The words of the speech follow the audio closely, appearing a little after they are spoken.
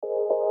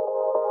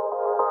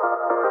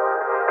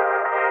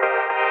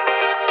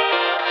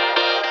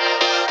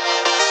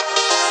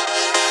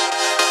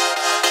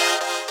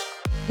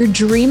Your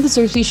dream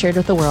deserves to be shared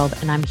with the world,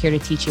 and I'm here to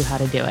teach you how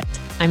to do it.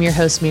 I'm your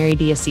host, Mary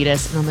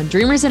Diacetis, and on the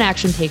Dreamers and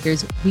Action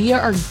Takers, we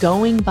are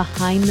going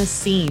behind the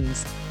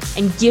scenes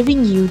and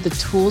giving you the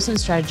tools and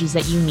strategies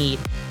that you need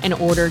in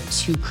order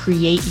to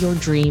create your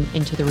dream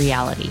into the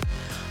reality.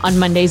 On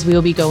Mondays, we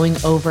will be going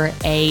over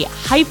a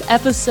hype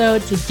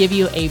episode to give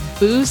you a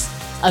boost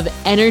of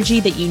energy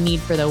that you need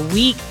for the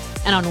week.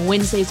 And on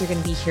Wednesdays, you're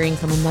going to be hearing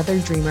from another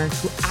dreamer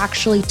who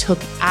actually took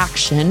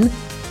action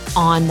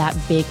on that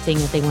big thing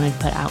that they wanted to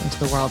put out into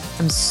the world.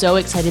 I'm so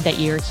excited that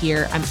you're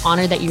here. I'm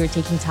honored that you are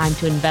taking time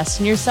to invest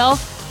in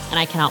yourself, and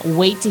I cannot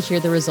wait to hear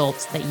the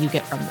results that you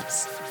get from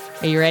this.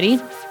 Are you ready?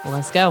 Well,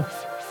 let's go.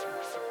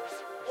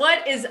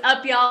 What is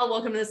up, y'all?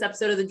 Welcome to this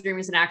episode of the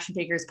Dreamers and Action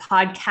Takers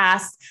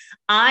podcast.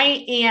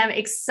 I am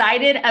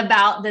excited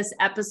about this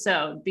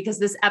episode because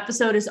this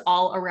episode is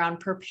all around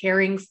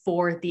preparing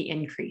for the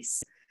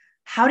increase.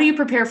 How do you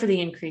prepare for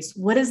the increase?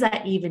 What does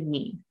that even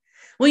mean?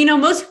 Well,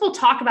 most people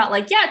talk about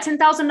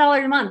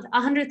 $10,000 a month,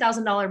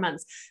 $100,000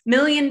 months, $1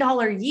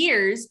 million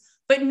years,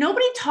 but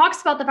nobody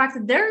talks about the fact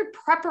that there is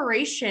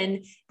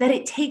preparation that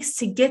it takes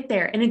to get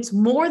there. And it's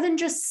more than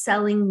just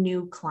selling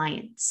new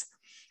clients,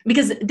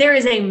 because there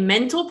is a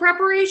mental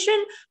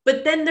preparation,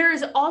 but then there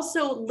is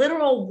also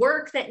literal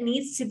work that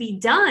needs to be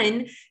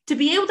done to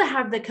be able to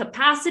have the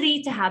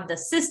capacity, to have the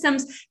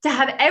systems, to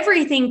have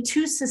everything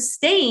to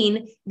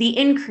sustain the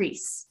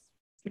increase.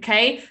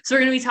 Okay, so we're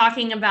going to be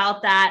talking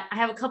about that. I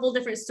have a couple of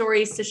different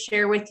stories to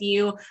share with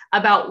you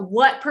about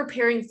what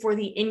preparing for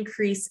the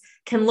increase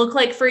can look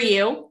like for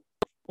you,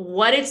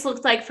 what it's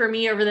looked like for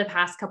me over the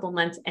past couple of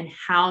months, and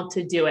how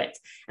to do it.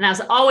 And as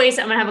always,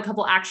 I'm going to have a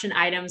couple action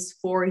items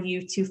for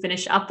you to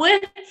finish up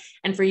with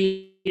and for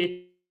you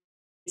to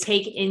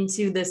take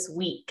into this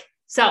week.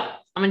 So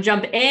I'm going to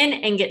jump in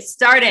and get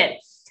started.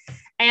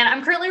 And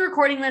I'm currently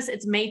recording this.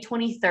 It's May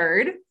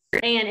 23rd.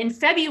 And in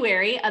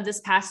February of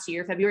this past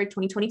year, February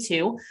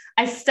 2022,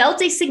 I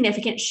felt a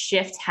significant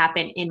shift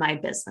happen in my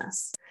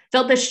business.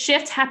 Felt the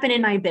shift happen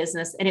in my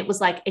business. And it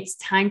was like, it's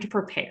time to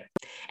prepare.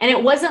 And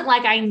it wasn't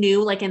like I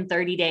knew in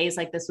 30 days,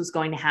 this was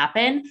going to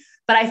happen,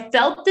 but I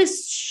felt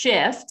this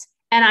shift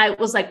and I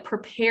was like,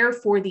 prepare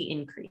for the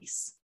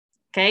increase.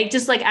 Okay.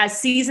 Just like as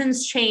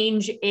seasons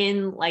change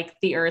in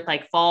the earth,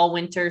 fall,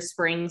 winter,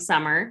 spring,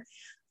 summer,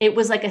 it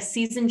was like a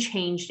season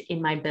changed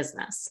in my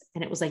business.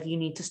 And it was like, you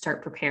need to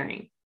start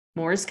preparing.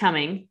 More is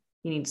coming.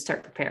 You need to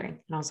start preparing.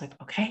 And I was like,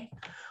 okay,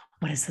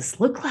 what does this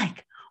look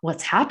like?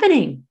 What's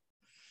happening?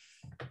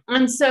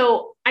 And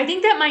so I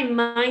think that my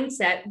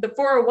mindset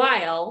for a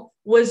while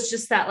was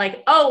just that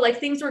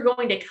things were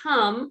going to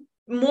come.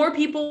 More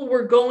people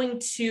were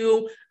going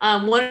to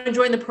want to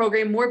join the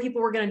program. More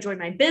people were going to join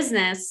my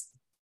business.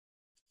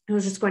 It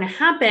was just going to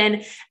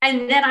happen.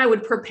 And then I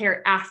would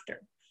prepare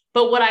after.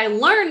 But what I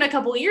learned a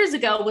couple of years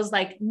ago was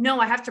no,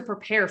 I have to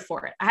prepare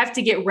for it. I have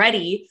to get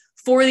ready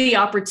for the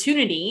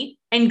opportunity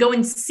and go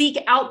and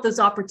seek out those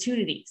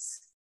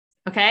opportunities.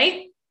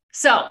 Okay.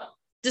 So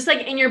just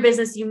like in your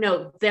business,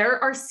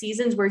 there are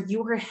seasons where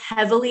you are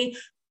heavily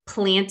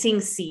planting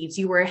seeds.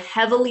 You are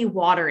heavily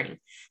watering,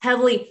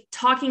 heavily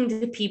talking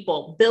to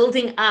people,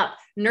 building up,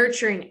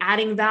 nurturing,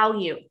 adding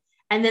value.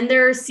 And then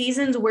there are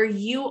seasons where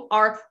you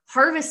are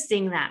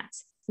harvesting that.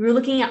 You're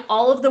looking at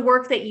all of the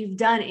work that you've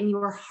done and you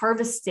are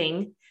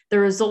harvesting the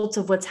results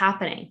of what's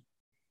happening.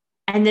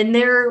 And then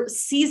there are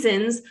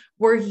seasons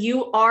where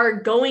you are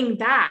going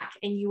back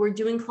and you are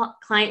doing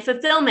client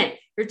fulfillment.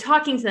 You're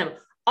talking to them,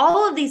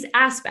 all of these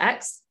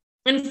aspects.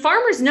 And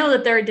farmers know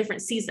that there are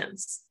different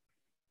seasons.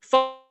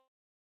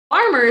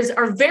 Farmers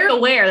are very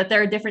aware that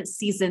there are different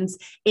seasons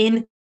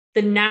in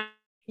the natural.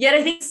 Yet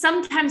I think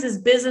sometimes as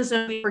business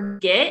owners, we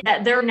forget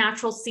that there are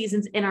natural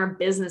seasons in our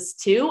business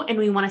too, and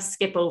we want to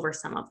skip over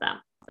some of them.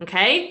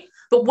 Okay.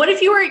 But what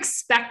if you are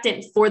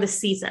expectant for the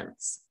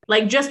seasons?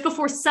 Just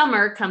before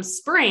summer comes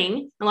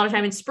spring. A lot of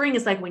time in spring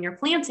is when you're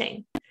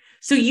planting.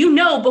 So,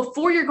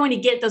 before you're going to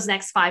get those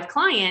next 5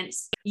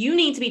 clients, you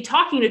need to be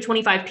talking to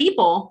 25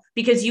 people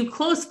because you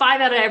close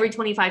 5 out of every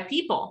 25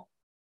 people.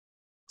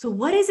 So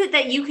what is it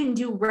that you can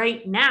do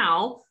right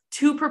now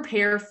to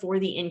prepare for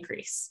the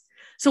increase?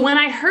 So when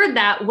I heard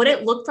that, what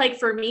it looked like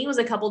for me was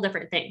a couple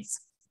different things.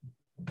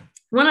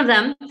 One of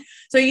them,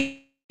 so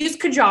you use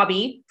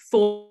Kajabi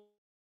for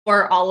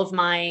all of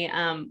my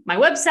my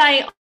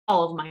website,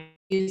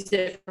 used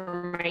it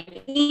for my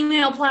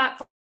email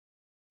platform,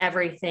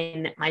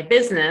 everything, my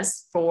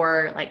business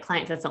for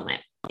client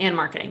fulfillment and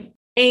marketing.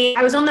 And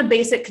I was on the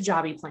basic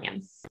Kajabi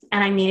plan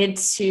and I needed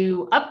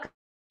to upgrade.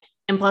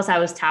 And plus I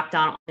was tapped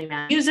on only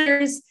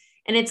users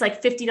and it's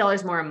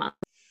 $50 more a month.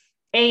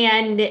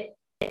 And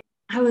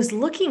I was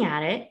looking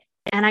at it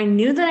and I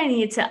knew that I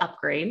needed to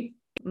upgrade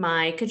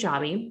my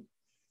Kajabi.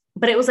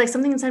 But it was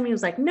something inside me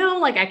was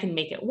no, I can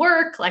make it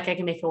work. I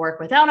can make it work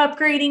without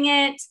upgrading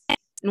it.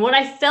 And what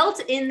I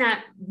felt in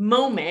that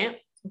moment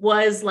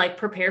was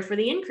prepare for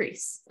the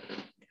increase.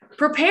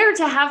 Prepare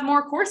to have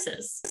more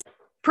courses.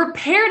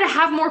 Prepare to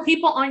have more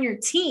people on your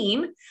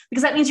team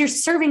because that means you're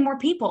serving more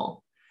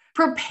people.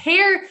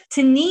 Prepare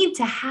to need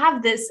to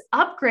have this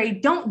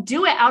upgrade. Don't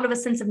do it out of a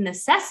sense of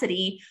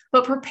necessity,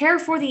 but prepare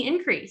for the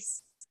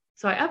increase.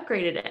 So I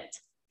upgraded it.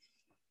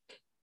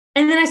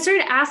 And then I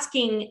started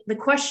asking the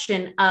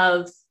question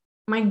of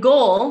my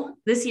goal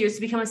this year is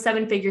to become a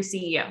 7-figure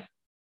CEO.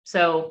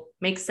 So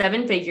make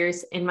 7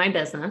 figures in my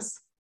business,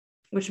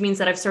 which means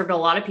that I've served a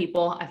lot of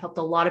people. I've helped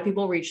a lot of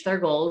people reach their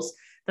goals.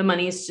 The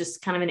money is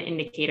just kind of an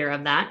indicator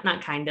of that.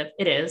 Not kind of,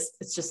 it is.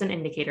 It's just an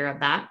indicator of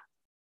that.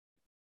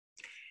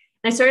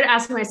 And I started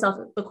asking myself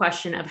the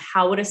question of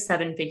how would a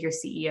 7-figure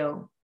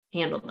CEO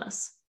handle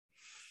this?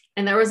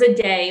 And there was a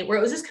day where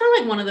it was just kind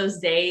of like one of those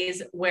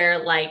days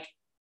where like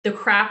the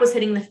crap was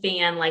hitting the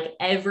fan, like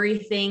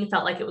everything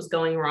felt like it was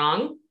going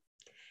wrong.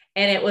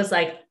 And it was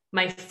like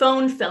my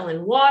phone fell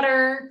in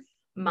water.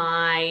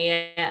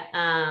 My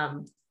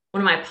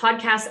one of my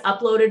podcasts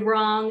uploaded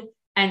wrong.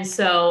 And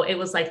so it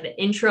was like the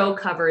intro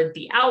covered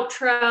the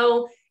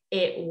outro.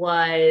 It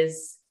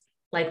was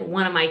like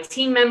one of my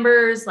team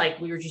members, like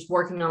we were just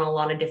working on a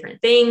lot of different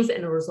things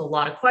and there was a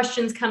lot of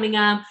questions coming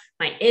up.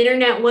 My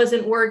internet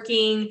wasn't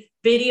working.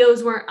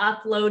 Videos weren't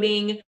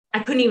uploading. I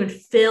couldn't even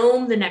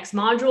film the next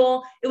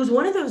module. It was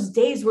one of those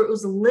days where it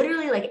was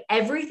literally like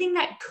everything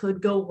that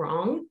could go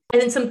wrong.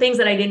 And then some things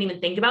that I didn't even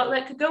think about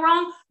that could go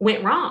wrong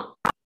went wrong.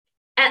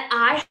 And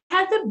I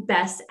had the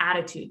best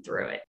attitude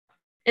through it.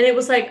 And it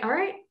was like, all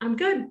right, I'm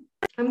good.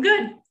 I'm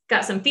good.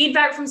 Got some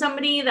feedback from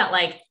somebody that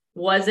like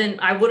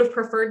I would have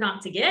preferred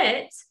not to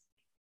get.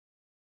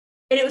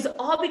 And it was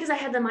all because I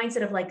had the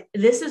mindset of like,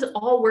 this is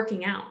all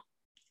working out.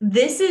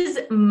 This is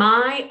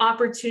my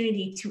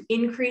opportunity to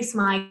increase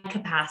my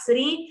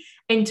capacity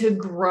and to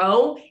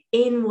grow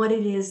in what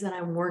it is that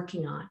I'm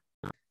working on.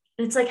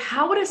 And it's like,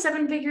 how would a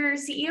 7-figure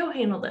CEO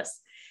handle this?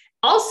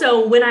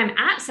 Also, when I'm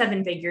at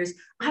 7 figures,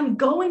 I'm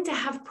going to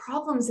have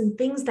problems and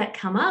things that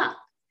come up.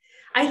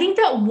 I think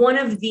that one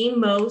of the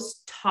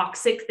most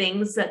toxic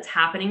things that's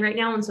happening right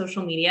now on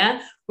social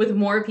media with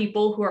more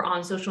people who are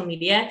on social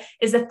media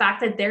is the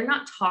fact that they're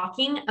not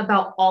talking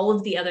about all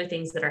of the other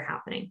things that are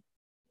happening.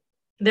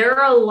 There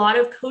are a lot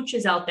of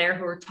coaches out there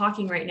who are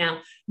talking right now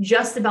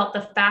just about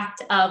the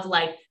fact of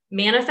like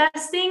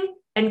manifesting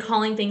and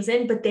calling things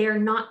in, but they are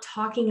not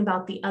talking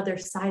about the other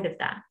side of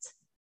that.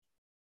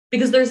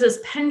 Because there's this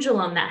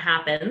pendulum that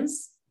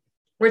happens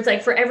where it's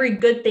like for every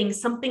good thing,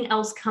 something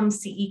else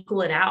comes to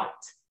equal it out.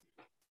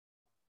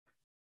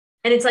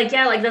 And it's like,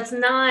 yeah, like that's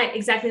not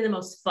exactly the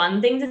most fun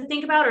thing to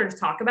think about or to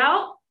talk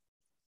about,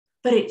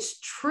 but it's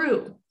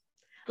true.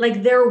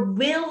 Like there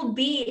will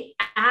be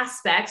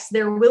aspects,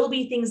 there will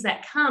be things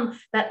that come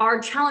that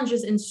are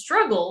challenges and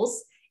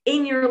struggles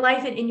in your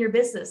life and in your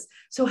business.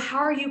 So how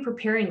are you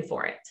preparing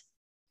for it?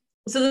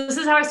 So this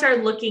is how I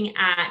started looking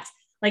at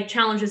like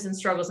challenges and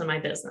struggles in my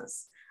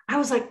business. I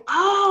was like,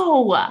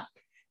 oh,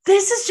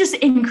 this is just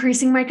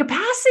increasing my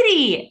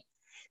capacity.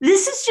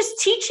 This is just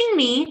teaching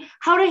me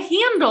how to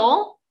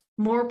handle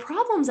more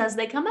problems as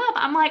they come up.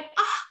 I'm like,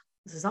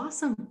 this is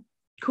awesome.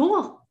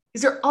 Cool.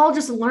 These are all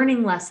just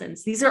learning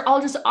lessons. These are all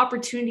just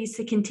opportunities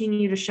to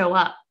continue to show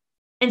up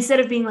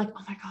instead of being like,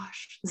 oh my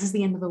gosh, this is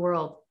the end of the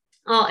world.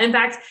 In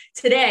fact,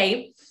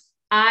 today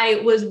I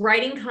was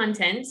writing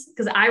content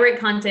because I write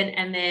content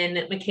and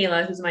then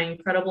Michaela, who's my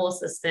incredible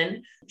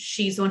assistant,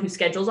 she's the one who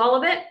schedules all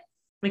of it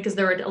because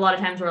there were a lot of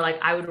times where like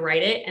I would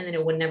write it and then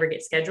it would never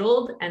get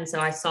scheduled. And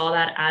so I saw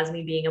that as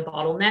me being a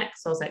bottleneck.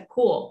 So I was like,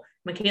 cool.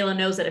 Michaela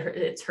knows that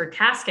it's her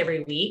task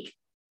every week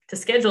to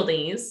schedule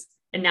these.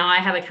 And now I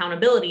have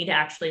accountability to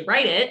actually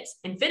write it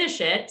and finish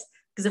it.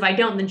 Because if I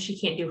don't, then she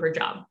can't do her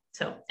job.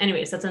 So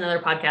anyways, that's another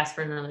podcast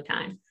for another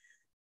time.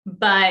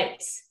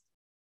 But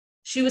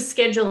she was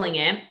scheduling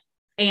it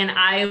and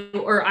I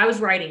was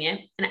writing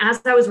it. And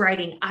as I was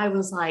writing, I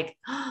was like,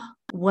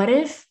 what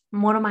if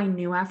one of my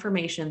new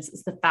affirmations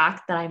is the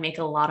fact that I make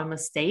a lot of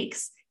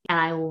mistakes and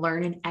I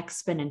learn an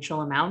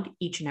exponential amount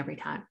each and every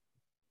time?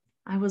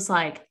 I was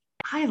like,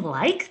 I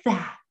like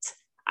that.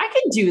 I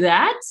can do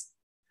that.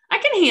 I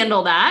can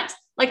handle that.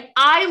 Like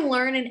I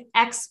learn an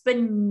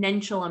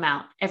exponential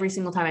amount every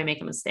single time I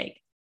make a mistake.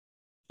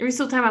 Every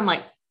single time I'm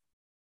like,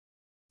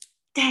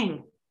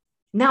 dang,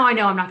 now I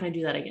know I'm not going to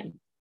do that again.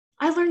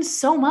 I learned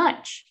so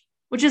much,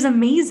 which is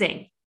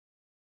amazing.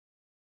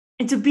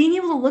 And so being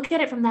able to look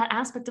at it from that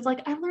aspect of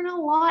like, I learn a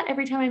lot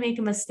every time I make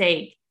a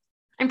mistake.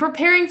 I'm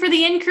preparing for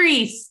the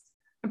increase.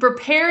 I'm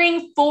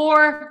preparing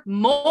for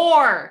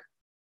more.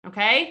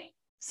 Okay.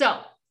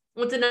 So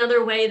what's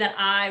another way that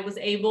I was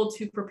able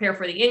to prepare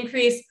for the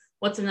increase?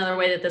 What's another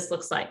way that this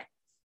looks like?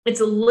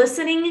 It's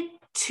listening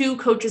to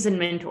coaches and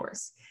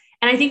mentors.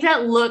 And I think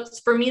that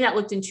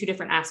looked in 2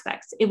 different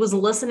aspects. It was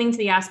listening to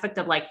the aspect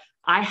of like,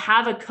 I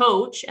have a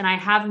coach and I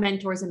have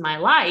mentors in my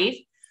life.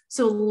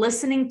 So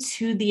listening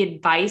to the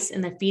advice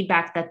and the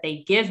feedback that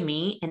they give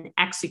me and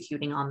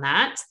executing on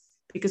that,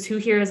 because who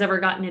here has ever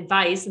gotten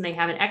advice and they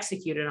haven't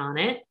executed on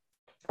it?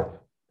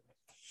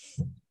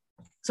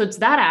 So it's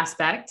that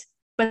aspect.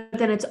 But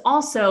then it's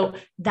also,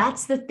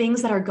 that's the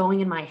things that are going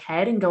in my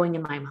head and going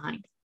in my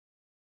mind.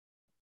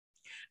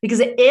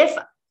 Because if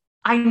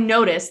I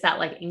noticed that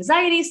like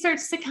anxiety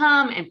starts to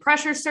come and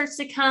pressure starts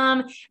to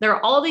come. There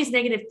are all these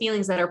negative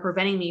feelings that are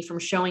preventing me from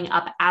showing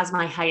up as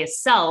my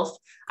highest self.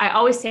 I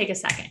always take a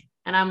second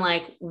and I'm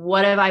like,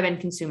 what have I been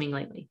consuming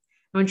lately?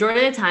 The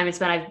majority of the time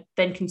I've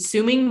been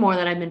consuming more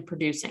than I've been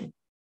producing.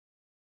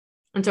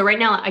 And so right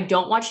now I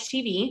don't watch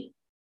TV,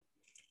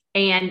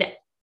 and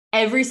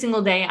every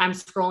single day I'm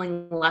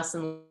scrolling less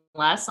and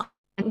less. I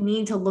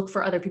need to look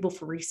for other people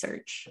for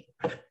research.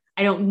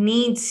 I don't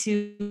need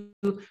to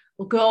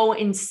go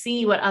and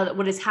see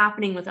what is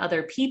happening with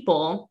other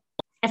people.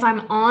 If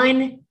I'm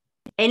on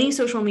any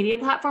social media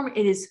platform,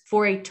 it is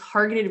for a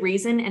targeted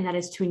reason, and that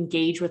is to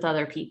engage with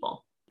other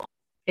people.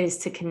 It is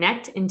to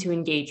connect and to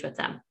engage with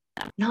them,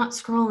 not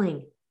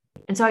scrolling.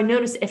 And so I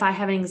noticed if I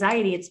have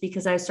anxiety, it's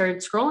because I started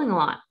scrolling a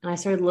lot and I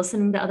started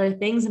listening to other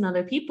things and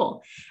other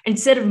people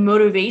instead of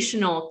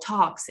motivational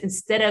talks,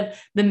 instead of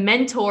the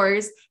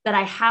mentors that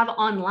I have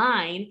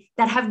online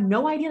that have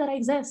no idea that I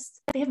exist.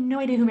 They have no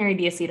idea who Mary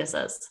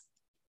Diacetis is.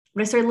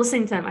 But I started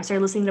listening to them. I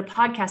started listening to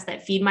podcasts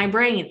that feed my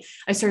brain.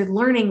 I started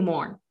learning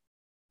more.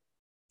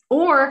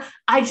 Or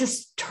I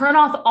just turn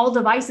off all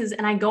devices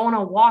and I go on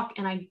a walk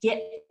and I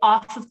get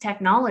off of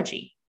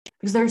technology.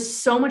 Because there's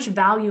so much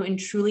value in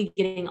truly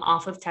getting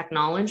off of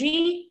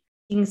technology,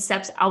 taking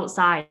steps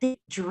outside.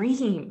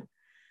 Dream.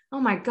 Oh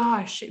my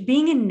gosh,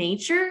 being in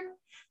nature,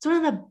 it's one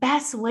of the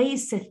best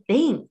ways to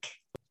think.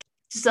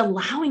 Just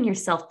allowing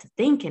yourself to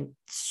think and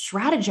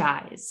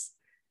strategize,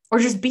 or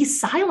just be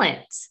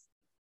silent.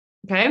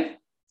 Okay.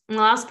 And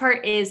the last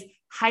part is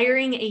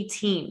hiring a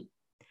team.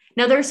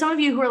 Now, there are some of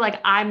you who are like,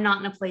 I'm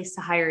not in a place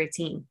to hire a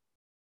team.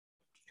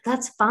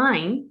 That's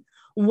fine.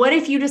 What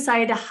if you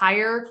decided to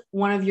hire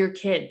one of your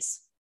kids?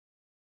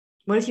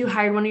 What if you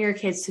hired one of your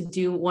kids to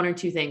do one or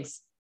two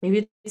things?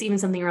 Maybe it's even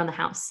something around the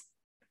house.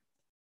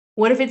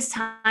 What if it's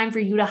time for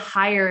you to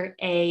hire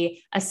an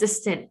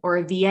assistant or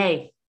a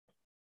VA?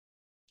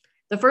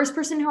 The first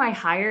person who I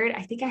hired,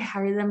 I think I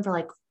hired them for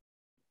like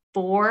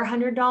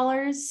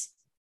 $400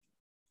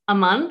 a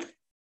month.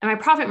 And my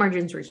profit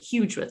margins were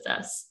huge with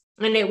this.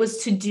 And it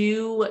was to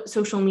do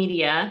social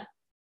media.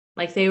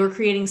 Like they were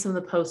creating some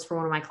of the posts for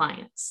one of my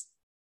clients.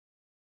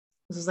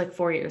 This was like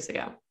 4 years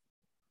ago,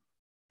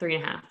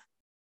 3.5.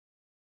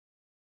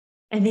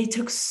 And they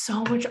took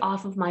so much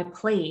off of my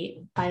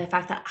plate by the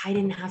fact that I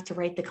didn't have to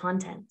write the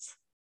content.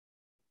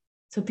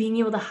 So being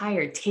able to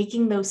hire,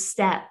 taking those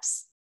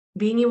steps,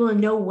 being able to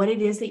know what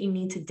it is that you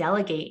need to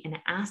delegate and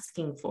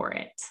asking for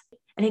it.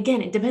 And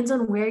again, it depends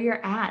on where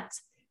you're at.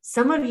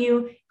 Some of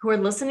you who are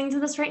listening to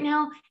this right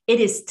now,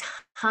 it is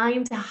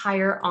time to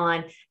hire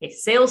on a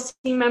sales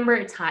team member.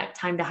 It's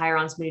time to hire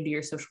on somebody to do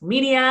your social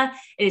media.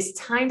 It is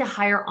time to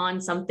hire on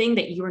something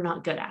that you are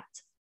not good at.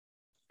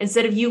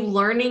 Instead of you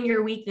learning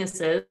your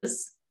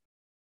weaknesses,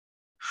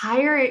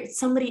 hire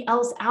somebody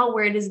else out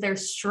where it is their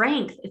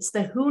strength. It's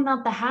the who,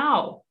 not the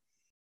how.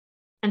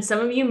 And some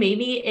of you,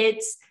 maybe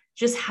it's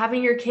just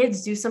having your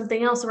kids do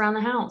something else around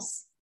the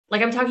house.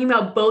 Like I'm talking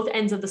about both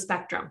ends of the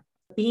spectrum.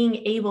 Being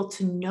able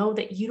to know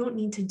that you don't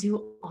need to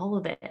do all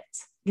of it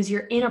because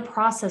you're in a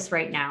process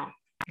right now.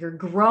 You're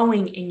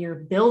growing and you're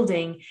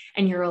building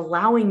and you're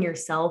allowing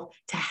yourself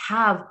to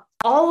have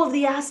all of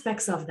the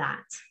aspects of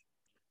that.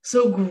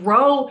 So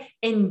grow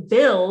and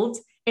build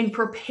and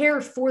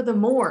prepare for the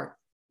more.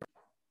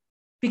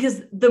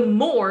 Because the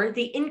more,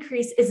 the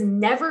increase is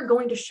never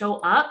going to show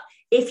up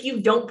if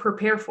you don't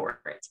prepare for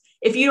it.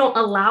 If you don't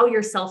allow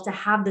yourself to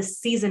have the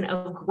season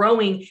of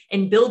growing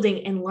and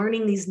building and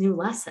learning these new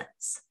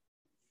lessons.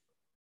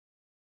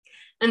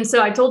 And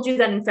so I told you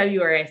that in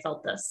February, I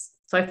felt this.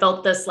 So I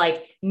felt this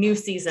like new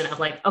season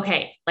of like,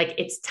 okay, like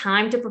it's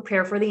time to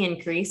prepare for the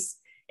increase.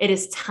 It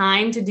is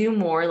time to do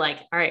more. Like,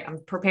 all right, I'm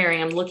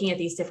preparing. I'm looking at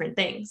these different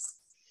things.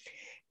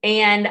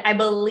 And I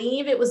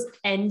believe it was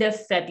end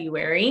of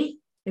February.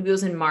 Maybe it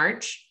was in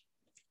March.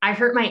 I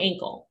hurt my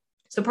ankle.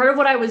 So part of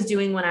what I was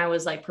doing when I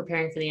was like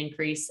preparing for the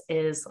increase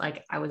is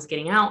like, I was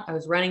getting out, I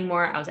was running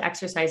more, I was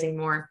exercising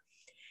more.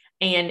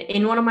 And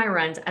in one of my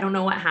runs, I don't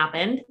know what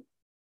happened,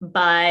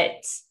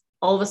 but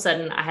all of a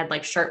sudden I had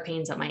like sharp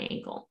pains at my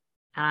ankle.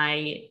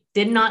 I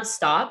did not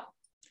stop.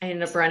 I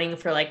ended up running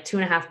for like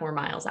 2.5 more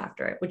miles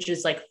after it, which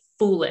is like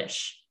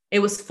foolish. It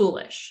was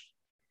foolish.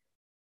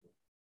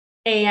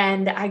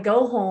 And I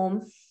go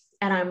home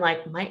and I'm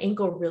like, my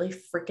ankle really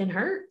freaking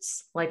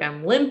hurts. Like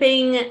I'm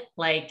limping,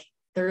 like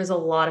there's a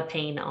lot of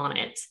pain on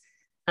it.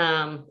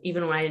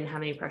 Even when I didn't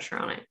have any pressure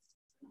on it.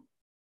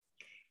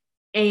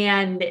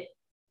 And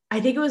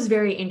I think it was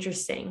very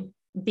interesting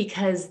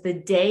because the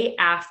day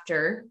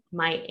after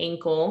my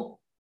ankle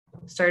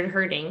started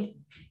hurting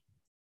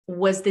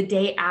was the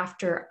day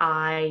after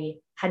I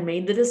had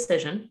made the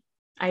decision.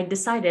 I had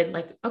decided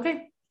like,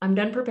 okay, I'm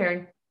done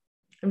preparing.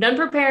 I'm done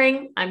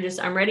preparing. I'm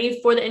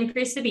ready for the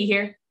increase to be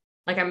here.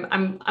 Like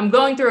I'm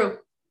going through,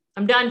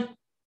 I'm done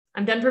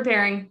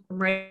preparing. I'm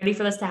ready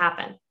for this to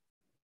happen.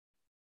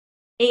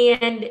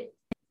 And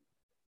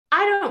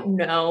I don't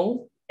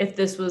know if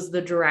this was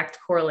the direct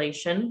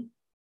correlation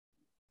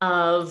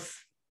of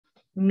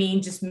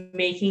me just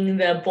making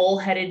the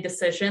bullheaded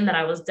decision that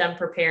I was done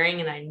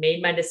preparing, and I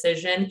made my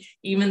decision,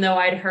 even though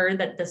I'd heard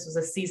that this was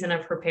a season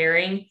of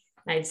preparing.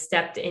 And I'd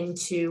stepped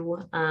into,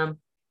 all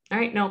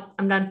right, no,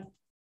 I'm done.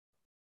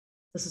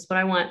 This is what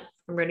I want.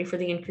 I'm ready for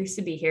the increase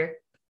to be here.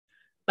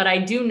 But I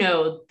do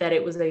know that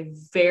it was a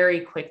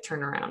very quick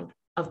turnaround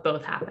of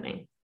both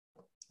happening.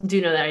 I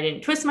do know that I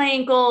didn't twist my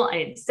ankle. I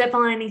didn't step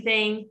on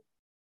anything.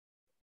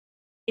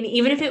 And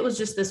even if it was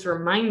just this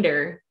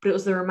reminder, but it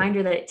was the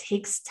reminder that it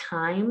takes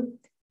time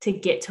to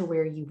get to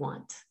where you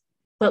want.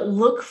 But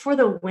look for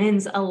the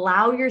wins.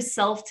 Allow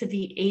yourself to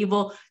be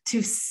able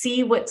to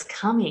see what's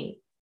coming.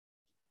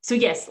 So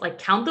yes, like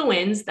count the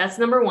wins. That's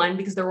number one,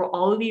 because there will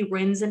always be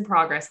wins and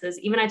progresses.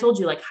 Even I told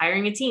you, like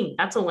hiring a team,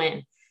 that's a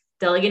win.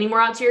 Delegating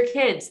more out to your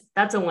kids,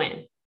 that's a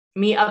win.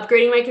 Me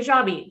upgrading my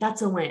Kajabi,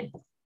 that's a win.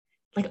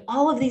 Like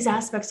all of these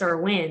aspects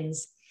are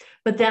wins.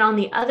 But then on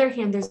the other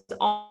hand, there's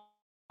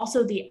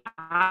also the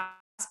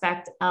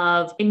aspect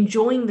of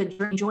enjoying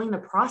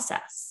the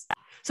process.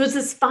 So it's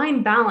this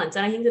fine balance.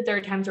 And I think that there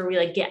are times where we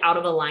like get out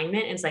of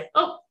alignment and it's like,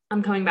 oh,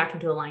 I'm coming back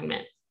into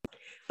alignment.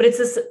 But it's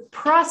this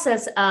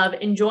process of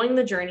enjoying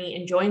the journey,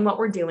 enjoying what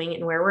we're doing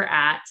and where we're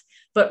at,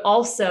 but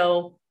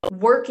also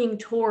working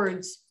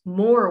towards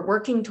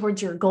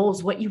your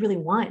goals, what you really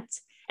want,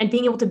 and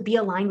being able to be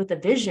aligned with the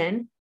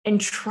vision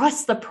and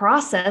trust the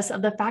process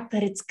of the fact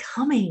that it's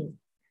coming.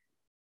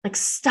 Like,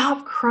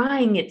 stop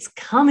crying, it's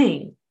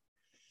coming.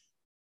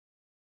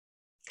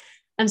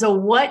 And so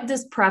what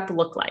does prep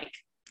look like?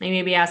 You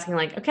may be asking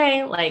like,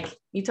 okay, like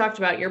you talked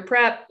about your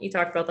prep, you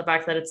talked about the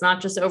fact that it's not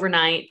just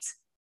overnight.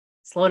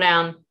 Slow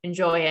down,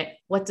 enjoy it.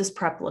 What does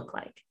prep look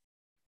like?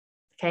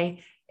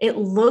 Okay. It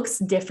looks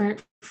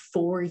different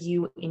for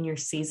you in your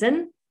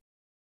season.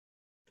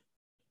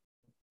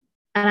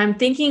 And I'm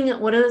thinking,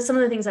 some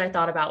of the things I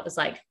thought about was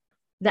like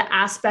the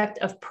aspect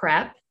of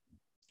prep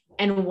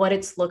and what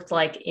it's looked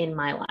like in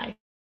my life.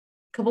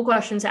 A couple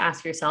questions to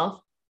ask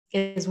yourself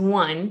is,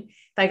 one,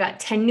 if I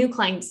got 10 new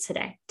clients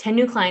today, 10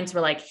 new clients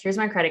were like, here's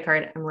my credit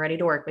card, I'm ready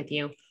to work with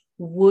you.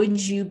 Would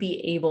you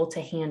be able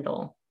to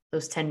handle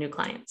those 10 new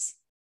clients?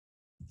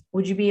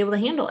 Would you be able to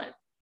handle it?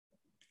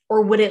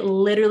 Or would it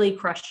literally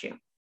crush you?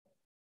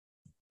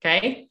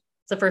 Okay.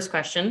 That's the first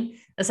question.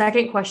 The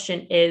second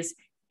question is,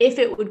 if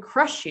it would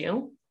crush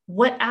you,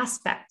 what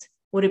aspect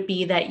would it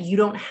be that you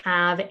don't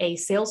have a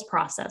sales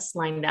process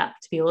lined up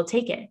to be able to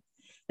take it?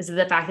 Is it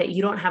the fact that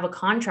you don't have a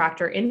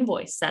contract or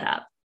invoice set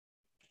up?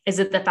 Is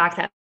it the fact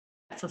that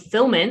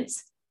fulfillment,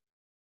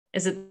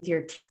 is it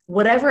your,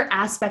 whatever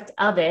aspect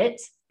of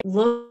it,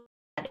 look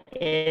at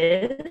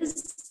it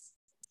is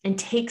and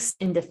takes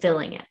into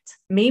filling it.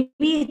 Maybe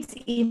it's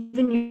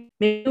even,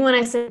 maybe when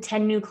I said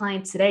 10 new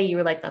clients today, you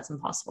were like, that's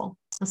impossible.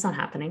 That's not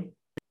happening.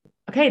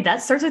 Okay,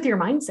 that starts with your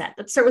mindset.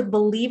 Let's start with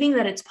believing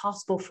that it's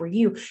possible for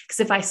you. Because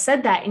if I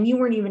said that and you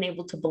weren't even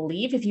able to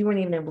believe, if you weren't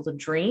even able to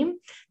dream,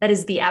 that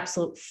is the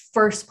absolute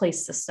first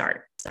place to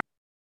start.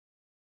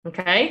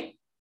 Okay,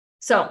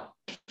 so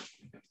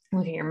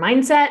look at your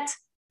mindset,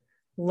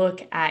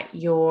 look at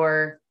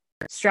your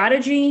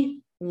strategy,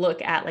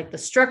 look at like the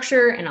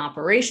structure and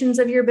operations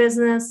of your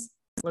business,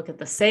 look at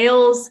the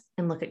sales,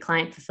 and look at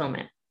client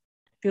fulfillment.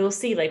 You'll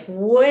see like,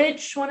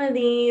 which one of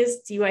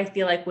these do I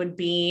feel like would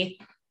be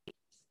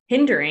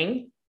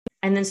hindering?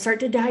 And then start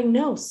to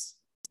diagnose.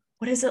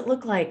 What does it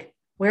look like?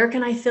 Where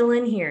can I fill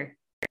in here?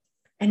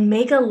 And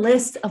make a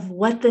list of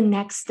what the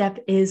next step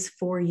is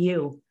for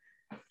you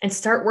and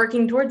start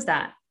working towards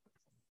that.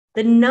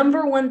 The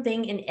number one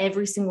thing in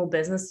every single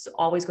business is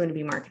always going to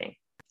be marketing.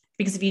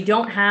 Because if you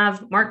don't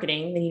have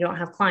marketing, then you don't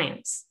have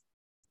clients.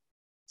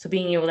 So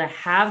being able to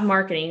have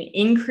marketing,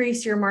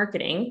 increase your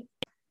marketing,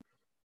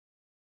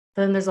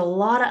 then there's a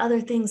lot of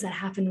other things that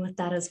happen with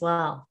that as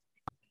well.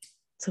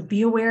 So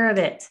be aware of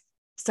it.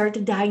 Start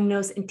to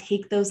diagnose and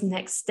take those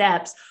next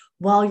steps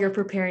while you're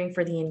preparing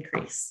for the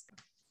increase.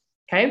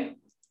 Okay.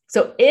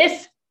 So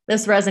if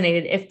this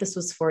resonated, if this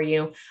was for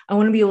you, I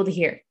want to be able to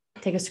hear.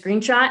 Take a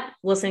screenshot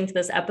listening to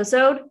this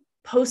episode,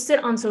 post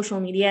it on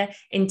social media,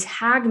 and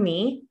tag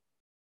me,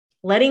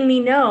 letting me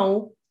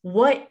know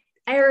what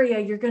area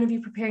you're going to be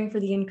preparing for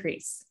the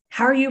increase.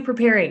 How are you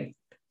preparing?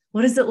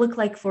 What does it look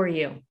like for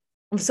you?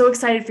 I'm so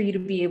excited for you to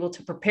be able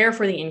to prepare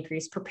for the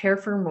increase, prepare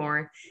for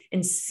more,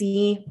 and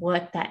see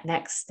what that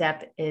next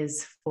step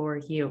is for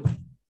you.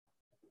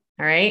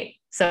 All right.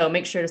 So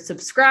make sure to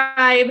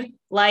subscribe,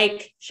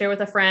 like, share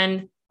with a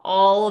friend,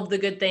 all of the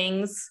good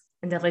things,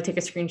 and definitely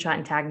take a screenshot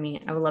and tag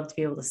me. I would love to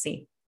be able to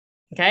see.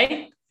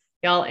 Okay.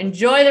 Y'all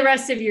enjoy the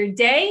rest of your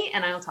day,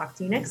 and I'll talk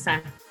to you next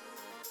time.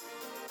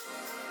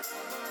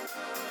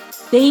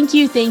 Thank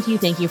you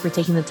for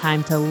taking the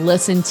time to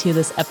listen to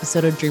this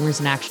episode of Dreamers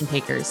and Action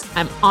Takers.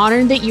 I'm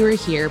honored that you are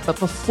here, but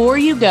before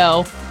you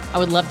go, I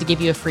would love to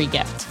give you a free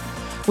gift.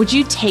 Would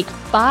you take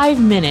 5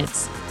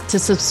 minutes to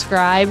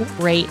subscribe,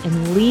 rate,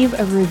 and leave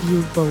a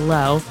review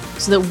below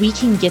so that we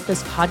can get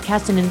this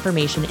podcast and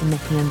information in the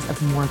hands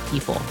of more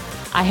people?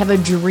 I have a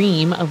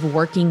dream of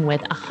working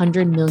with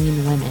 100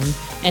 million women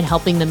and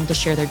helping them to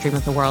share their dream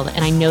with the world,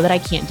 and I know that I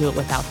can't do it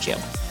without you.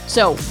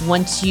 So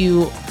once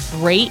you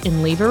rate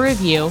and leave a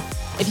review,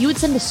 if you would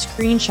send a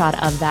screenshot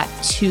of that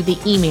to the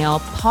email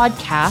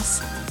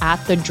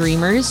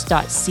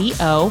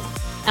podcast@thedreamers.co,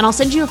 and I'll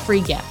send you a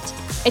free gift.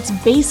 It's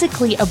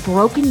basically a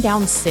broken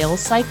down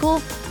sales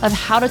cycle of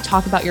how to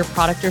talk about your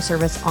product or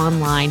service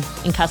online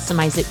and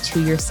customize it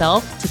to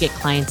yourself to get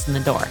clients in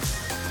the door.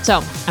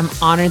 So I'm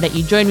honored that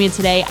you joined me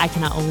today. I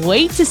cannot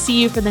wait to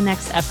see you for the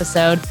next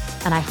episode,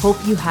 and I hope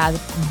you have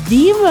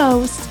the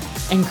most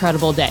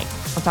incredible day.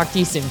 I'll talk to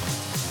you soon.